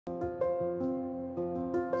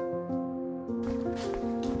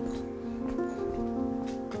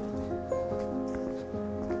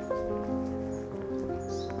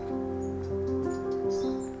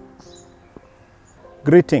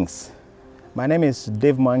Greetings. My name is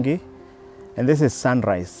Dave Mwangi, and this is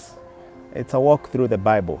Sunrise. It's a walk through the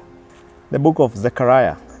Bible. The book of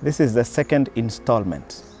Zechariah. This is the second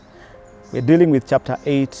installment. We're dealing with chapter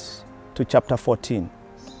 8 to chapter 14.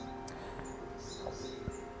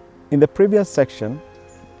 In the previous section,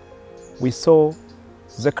 we saw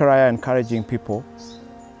Zechariah encouraging people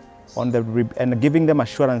and giving them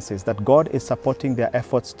assurances that God is supporting their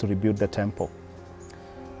efforts to rebuild the temple.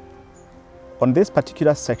 On this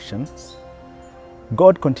particular section,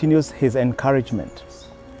 God continues his encouragement.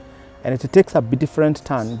 And it takes a different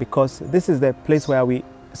turn because this is the place where we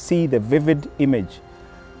see the vivid image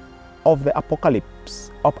of the apocalyptic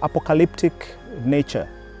nature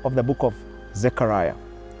of the book of Zechariah.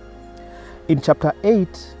 In chapter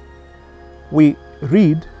 8, we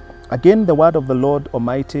read, "Again the word of the Lord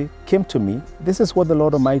Almighty came to me." This is what the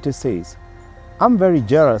Lord Almighty says. "I'm very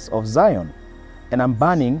jealous of Zion, and I'm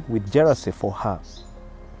burning with jealousy for her."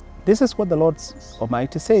 This is what the Lord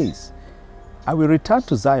Almighty says. "I will return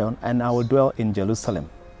to Zion and I will dwell in Jerusalem."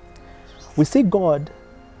 We see God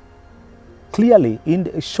clearly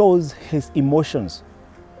shows his emotions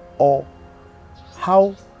or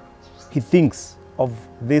how he thinks of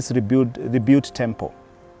this rebuilt temple.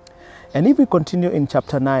 And if we continue in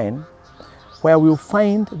chapter 9, where we'll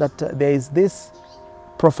find that there is this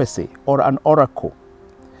prophecy or an oracle.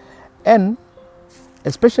 And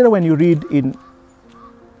especially when you read in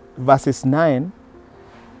verses 9,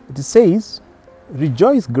 it says,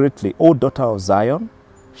 "Rejoice greatly, O daughter of Zion.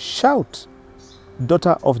 Shout,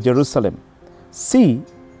 daughter of Jerusalem. See,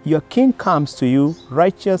 your king comes to you,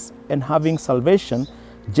 righteous and having salvation,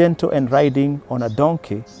 gentle and riding on a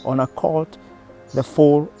donkey, on a colt, the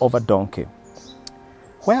foal of a donkey."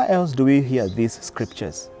 Where else do we hear these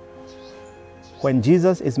scriptures? When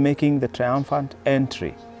Jesus is making the triumphant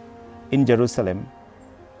entry in Jerusalem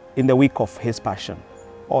in the week of his passion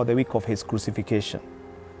or the week of his crucifixion.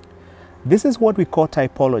 This is what we call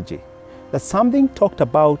typology, that something talked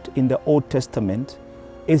about in the Old Testament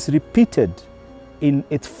is repeated in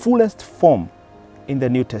its fullest form in the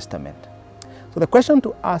New Testament. So the question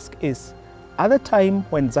to ask is, at the time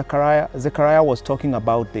when Zechariah was talking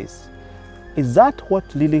about this, is that what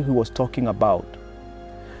really he was talking about?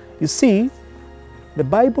 You see, the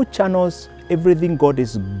Bible channels everything God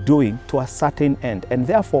is doing to a certain end, and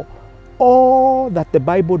therefore all that the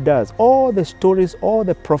Bible does, all the stories, all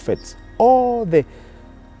the prophets, all that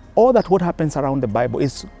what happens around the Bible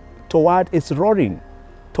is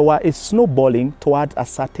snowballing towards a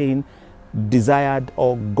certain desired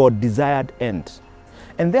or God desired end.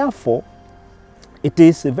 And therefore it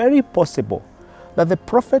is very possible that the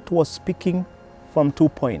prophet was speaking from 2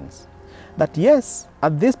 points. That yes,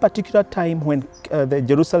 at this particular time when the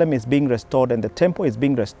Jerusalem is being restored and the temple is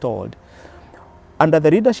being restored, under the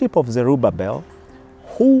leadership of Zerubbabel,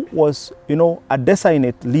 who was, a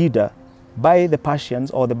designate leader by the Persians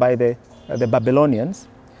or by the Babylonians,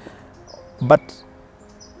 but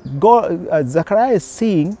Zechariah is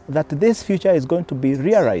seeing that this future is going to be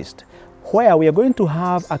realized, where we are going to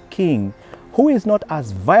have a king who is not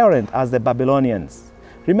as violent as the Babylonians.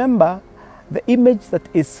 Remember, the image that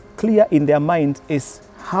is clear in their minds is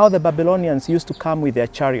how the Babylonians used to come with their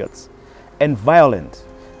chariots and violent.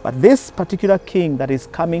 But this particular king that is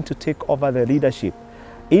coming to take over the leadership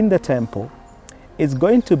in the temple is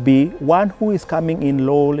going to be one who is coming in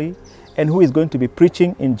lowly and who is going to be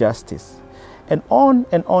preaching injustice. And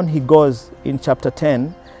on he goes in chapter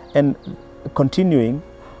 10 and continuing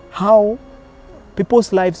how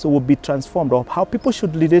people's lives will be transformed, or how people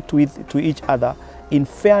should relate to each other in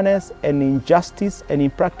fairness and in justice and in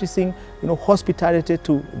practicing hospitality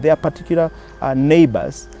to their particular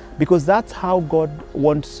neighbors, because that's how God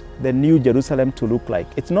wants the new Jerusalem to look like.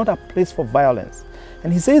 It's not a place for violence.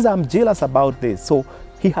 And he says, "I'm jealous about this." So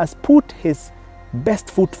he has put his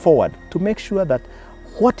best foot forward to make sure that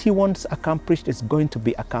what he wants accomplished is going to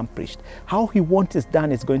be accomplished. How he wants it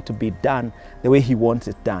done is going to be done the way he wants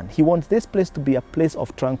it done. He wants this place to be a place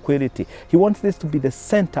of tranquility. He wants this to be the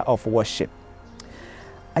center of worship.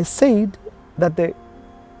 I said that the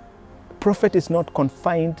prophet is not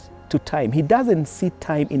confined to time. He doesn't see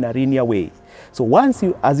time in a linear way. So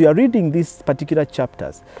as you are reading these particular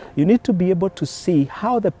chapters, you need to be able to see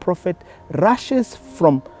how the prophet rushes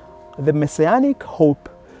from the messianic hope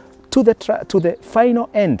to the final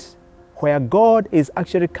end, where God is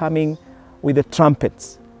actually coming with the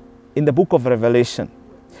trumpets in the book of Revelation.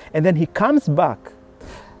 And then he comes back.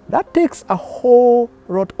 That takes a whole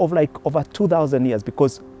lot of over 2,000 years,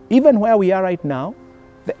 because even where we are right now,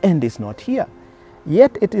 the end is not here.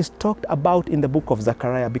 Yet it is talked about in the book of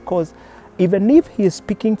Zechariah, because even if he is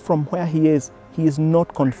speaking from where he is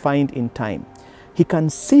not confined in time. he can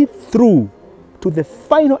see through to the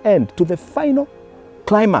final end, to the final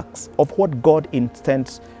climax of what God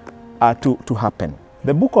intends to happen.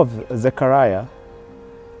 The book of Zechariah,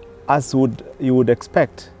 as you would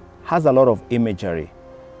expect, has a lot of imagery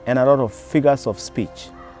and a lot of figures of speech.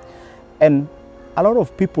 And a lot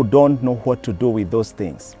of people don't know what to do with those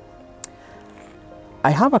things. I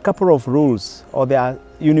have a couple of rules, or there are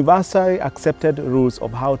universally accepted rules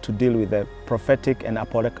of how to deal with the prophetic and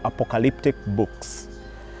apocalyptic books.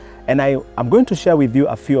 And I'm going to share with you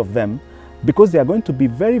a few of them because they are going to be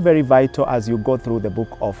very, very vital as you go through the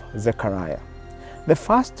book of Zechariah. The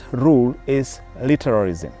first rule is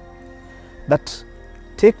literalism. That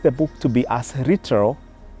take the book to be as literal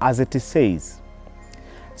as it says.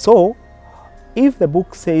 So, if the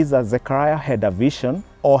book says that Zechariah had a vision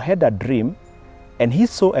or had a dream, and he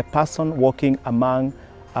saw a person walking among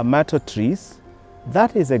myrtle trees,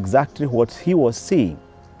 that is exactly what he was seeing.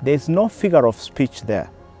 There is no figure of speech there.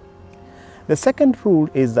 The second rule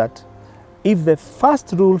is that if the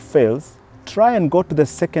first rule fails, try and go to the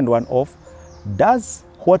second one of, does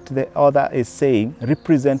what the author is saying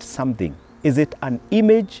represent something? Is it an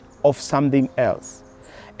image of something else?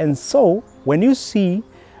 And so, when you see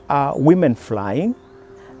women flying,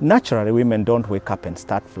 naturally women don't wake up and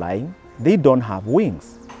start flying. They don't have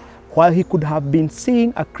wings. While he could have been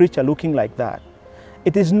seeing a creature looking like that,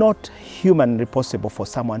 it is not humanly possible for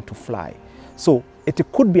someone to fly. So it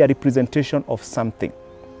could be a representation of something.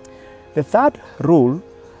 The third rule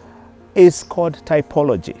is called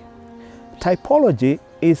typology. Typology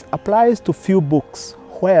applies to few books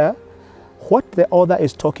where what the author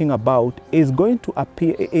is talking about is going to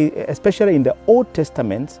appear, especially in the Old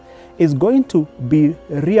Testament, is going to be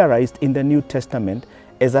realized in the New Testament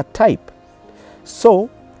as a type. So,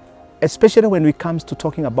 especially when it comes to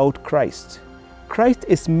talking about Christ, Christ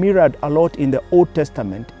is mirrored a lot in the Old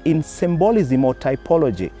Testament in symbolism or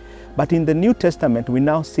typology, but in the New Testament we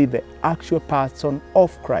now see the actual person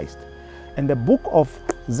of Christ. And the book of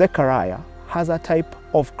Zechariah has a type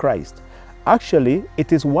of Christ. Actually,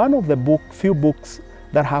 it is one of the few books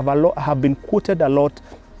that have been quoted a lot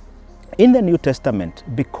in the New Testament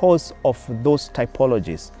because of those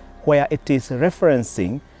typologies, where it is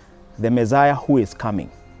referencing the Messiah who is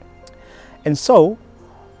coming. And so,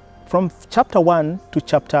 from chapter 1 to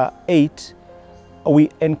chapter 8, we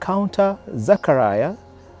encounter Zechariah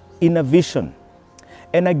in a vision.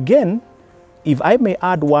 And again, if I may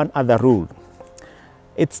add one other rule,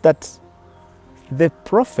 it's that the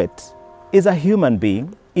prophet is a human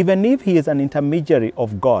being. Even if he is an intermediary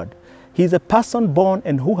of God, he is a person born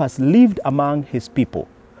and who has lived among his people.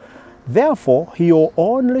 Therefore, he will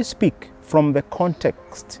only speak from the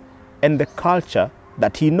context and the culture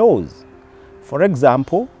that he knows. For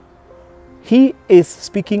example, he is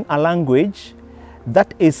speaking a language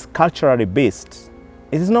that is culturally based.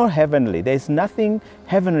 It is not heavenly. There is nothing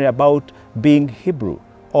heavenly about being Hebrew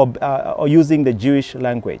or using the Jewish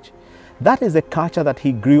language. That is the culture that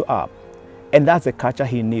he grew up, and that's the culture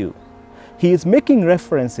he knew. He is making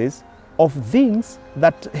references of things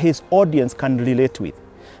that his audience can relate with.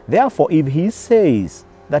 Therefore, if he says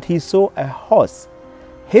that he saw a horse,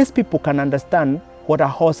 his people can understand what a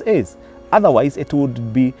horse is. Otherwise, it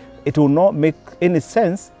will not make any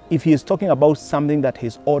sense if he is talking about something that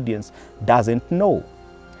his audience doesn't know.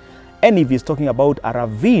 And if he's talking about a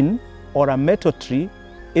ravine or a myrtle tree,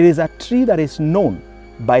 it is a tree that is known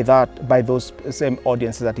by those same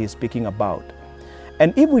audiences that he's speaking about.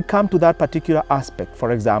 And if we come to that particular aspect,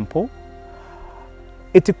 for example,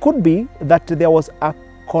 it could be that there was a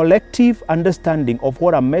collective understanding of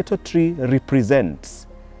what a myrtle tree represents.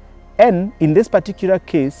 And in this particular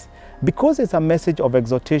case, because it's a message of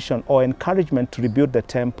exhortation or encouragement to rebuild the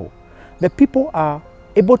temple, the people are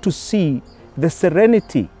able to see the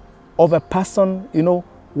serenity of a person,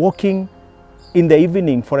 walking in the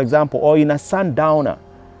evening, for example, or in a sundowner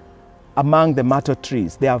among the myrtle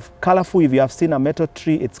trees. They are colorful. If you have seen a myrtle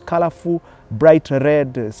tree, it's colorful, bright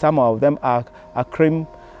red. Some of them are cream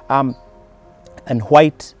and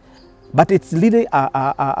white. But it's really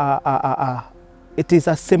it is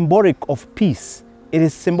a symbolic of peace. It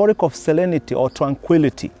is symbolic of serenity or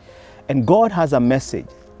tranquility. And God has a message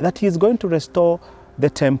that He is going to restore the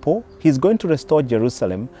temple. He is going to restore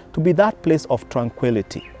Jerusalem to be that place of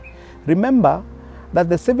tranquility. Remember that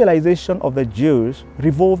the civilization of the Jews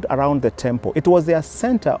revolved around the temple. It was their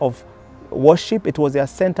center of worship. It was their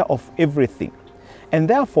center of everything. And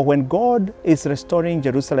therefore, when God is restoring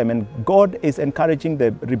Jerusalem and God is encouraging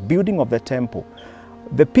the rebuilding of the temple,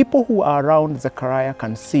 the people who are around Zechariah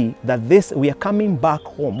can see that we are coming back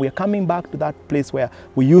home. We are coming back to that place where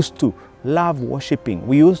we used to love worshiping.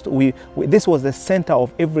 This was the center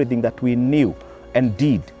of everything that we knew. and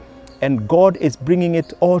did. And God is bringing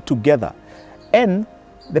it all together. And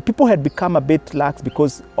the people had become a bit lax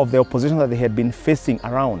because of the opposition that they had been facing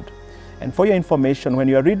around. And for your information, when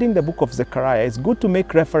you are reading the book of Zechariah, it's good to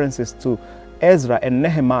make references to Ezra and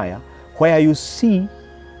Nehemiah, where you see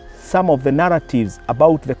some of the narratives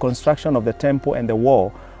about the construction of the temple and the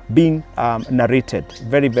wall being narrated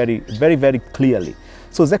very clearly.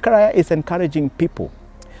 So Zechariah is encouraging people.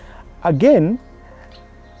 Again,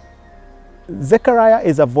 Zechariah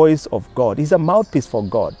is a voice of God. He's a mouthpiece for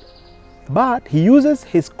God. But he uses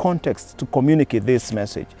his context to communicate this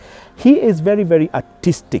message. He is very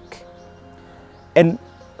artistic. And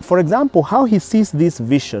for example, how he sees these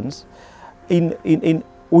visions, we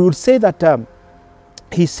would say that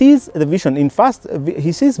he sees the vision. In first,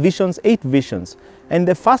 he sees visions, 8 visions. And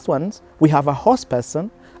the first ones, we have a horse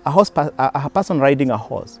person, a person riding a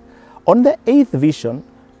horse. On the 8th vision,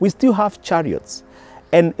 we still have chariots.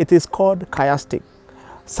 And it is called chiastic.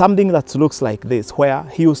 Something that looks like this, where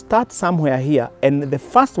he will start somewhere here, and the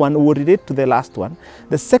first one will relate to the last one,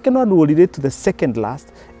 the second one will relate to the second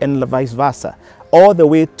last, and vice versa, all the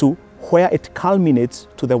way to where it culminates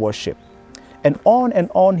to the worship. And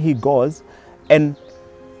on he goes, and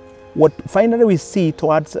what finally we see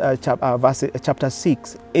towards chapter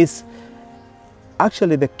 6 is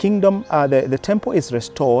actually the kingdom, the temple is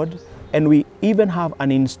restored, and we even have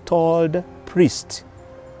an installed priest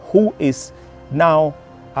who is now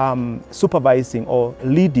supervising or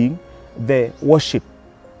leading the worship.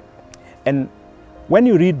 And when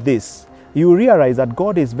you read this, you realize that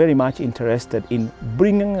God is very much interested in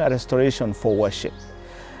bringing a restoration for worship.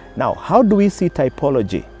 Now, how do we see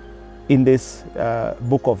typology in this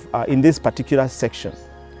in this particular section?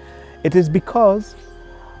 It is because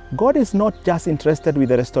God is not just interested with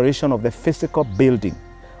the restoration of the physical building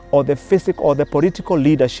or the political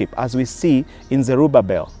leadership as we see in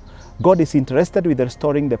Zerubbabel. God is interested with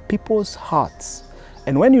restoring the people's hearts.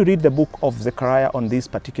 And when you read the book of Zechariah on these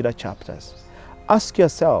particular chapters, ask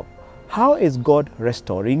yourself, how is God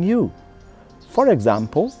restoring you? For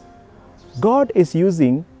example, God is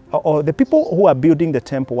using, or the people who are building the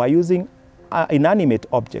temple were using inanimate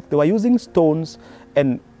objects. They were using stones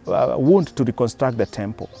and wood to reconstruct the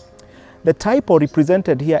temple. The type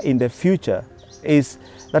represented here in the future is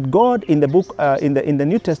that God in the book, in the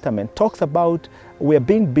New Testament, talks about we are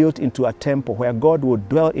being built into a temple where God will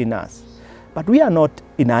dwell in us. But we are not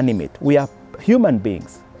inanimate. We are human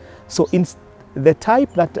beings. So in the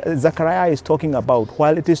type that Zechariah is talking about,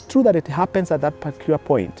 while it is true that it happens at that particular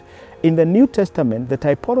point, in the New Testament, the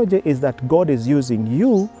typology is that God is using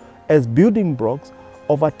you as building blocks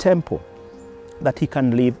of a temple that he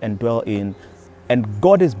can live and dwell in. And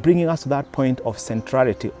God is bringing us to that point of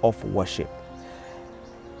centrality of worship.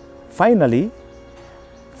 Finally,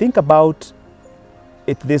 think about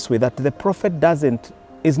it this way, that the prophet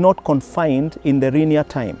is not confined in the linear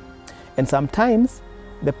time. And sometimes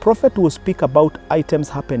the prophet will speak about items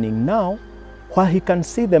happening now while he can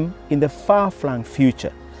see them in the far-flung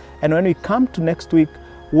future. And when we come to next week,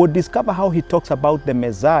 we'll discover how he talks about the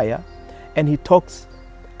Messiah, and he talks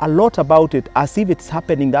a lot about it as if it's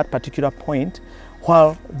happening that particular point,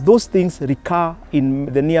 while those things recur in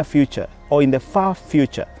the near future or in the far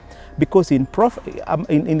future. Because in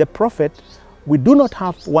the prophet, we do not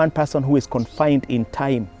have one person who is confined in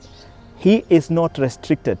time. He is not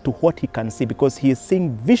restricted to what he can see because he is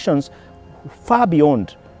seeing visions far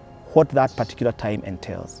beyond what that particular time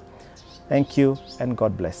entails. Thank you, and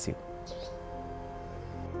God bless you.